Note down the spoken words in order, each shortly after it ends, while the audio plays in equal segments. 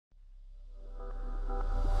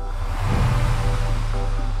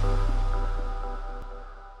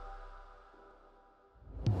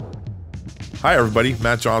Hi everybody,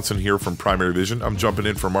 Matt Johnson here from Primary Vision. I'm jumping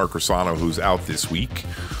in for Mark Rossano, who's out this week.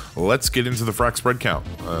 Let's get into the frac spread count.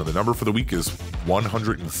 The number for the week is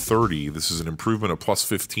 130. This is an improvement of plus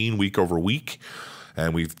 15 week over week.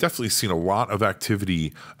 And we've definitely seen a lot of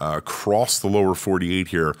activity across the lower 48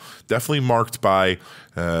 here. Definitely marked by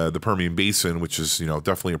the Permian Basin, which is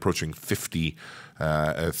definitely approaching 50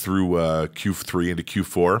 through Q3 into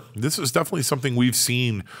Q4. This is definitely something we've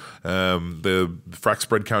seen the frac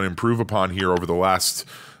spread count improve upon here over the last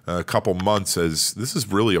couple months, as this is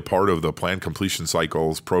really a part of the planned completion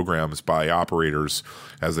cycles programs by operators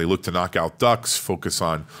as they look to knock out DUCs, focus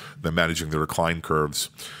on them managing their decline curves.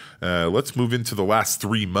 Let's move into the last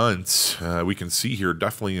 3 months. We can see here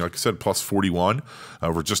definitely, like I said, plus 41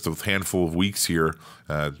 over just a handful of weeks here.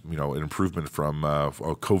 An improvement from a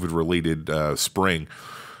COVID-related spring.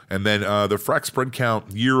 And then the frac spread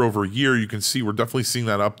count year over year, you can see we're definitely seeing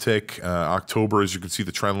that uptick. October, as you can see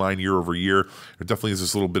the trend line year over year, there definitely is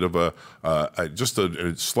this little bit of a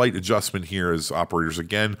slight adjustment here as operators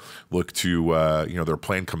again look to their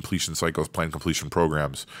planned completion cycles, planned completion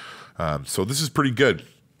programs. So this is pretty good.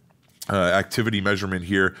 Activity measurement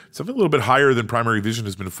here, something a little bit higher than Primary Vision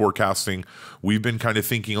has been forecasting. We've been kind of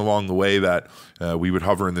thinking along the way that we would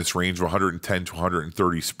hover in this range of 110 to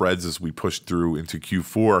 130 spreads as we push through into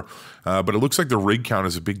Q4. But it looks like the rig count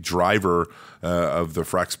is a big driver of the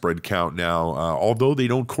frac spread count now, although they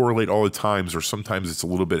don't correlate all the times, or sometimes it's a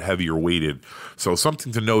little bit heavier weighted. So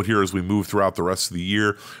something to note here as we move throughout the rest of the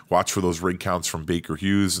year. Watch for those rig counts from Baker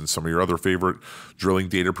Hughes and some of your other favorite drilling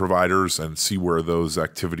data providers and see where those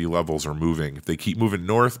activity levels are moving. If they keep moving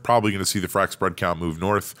north, probably going to see the frac spread count move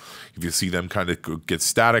north. If you see them kind of get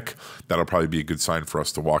static, that'll probably be a good sign for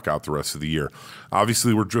us to walk out the rest of the year.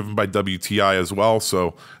 Obviously, we're driven by WTI as well,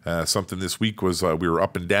 so something this week was we were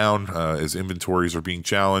up and down as inventories are being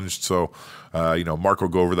challenged. So, Mark will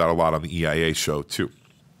go over that a lot on the EIA show too.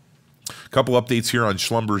 A couple updates here on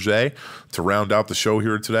Schlumberger to round out the show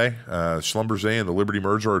here today. Schlumberger and the Liberty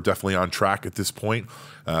merger are definitely on track at this point.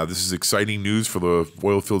 This is exciting news for the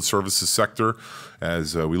oilfield services sector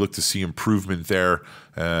as we look to see improvement there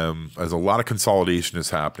as a lot of consolidation is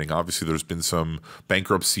happening. Obviously, there's been some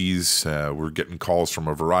bankruptcies. We're getting calls from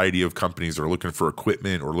a variety of companies that are looking for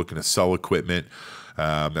equipment or looking to sell equipment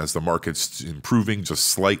as the market's improving just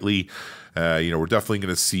slightly. We're definitely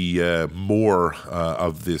going to see more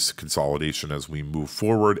of this consolidation as we move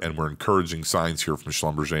forward, and we're encouraging signs here from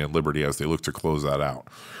Schlumberger and Liberty as they look to close that out.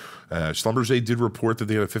 Schlumberger did report that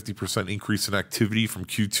they had a 50% increase in activity from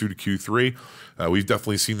Q2 to Q3. We've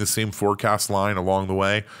definitely seen the same forecast line along the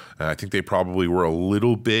way. I think they probably were a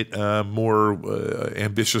little bit more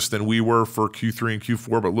ambitious than we were for Q3 and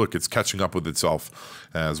Q4, but look, it's catching up with itself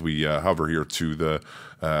as we hover here to the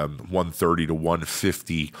 130 to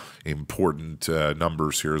 150 important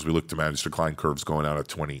numbers here as we look to manage decline curves going out of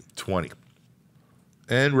 2020.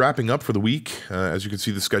 And wrapping up for the week, as you can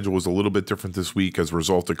see, the schedule was a little bit different this week as a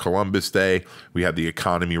result of Columbus Day. We had the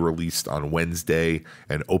economy released on Wednesday,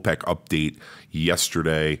 an OPEC update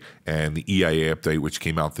yesterday, and the EIA update, which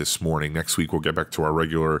came out this morning. Next week, we'll get back to our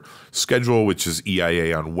regular schedule, which is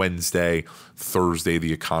EIA on Wednesday, Thursday,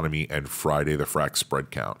 the economy, and Friday, the frac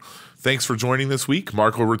spread count. Thanks for joining this week.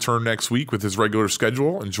 Mark will return next week with his regular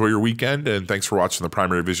schedule. Enjoy your weekend, and thanks for watching the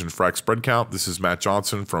Primary Vision frac spread count. This is Matt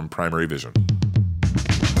Johnson from Primary Vision.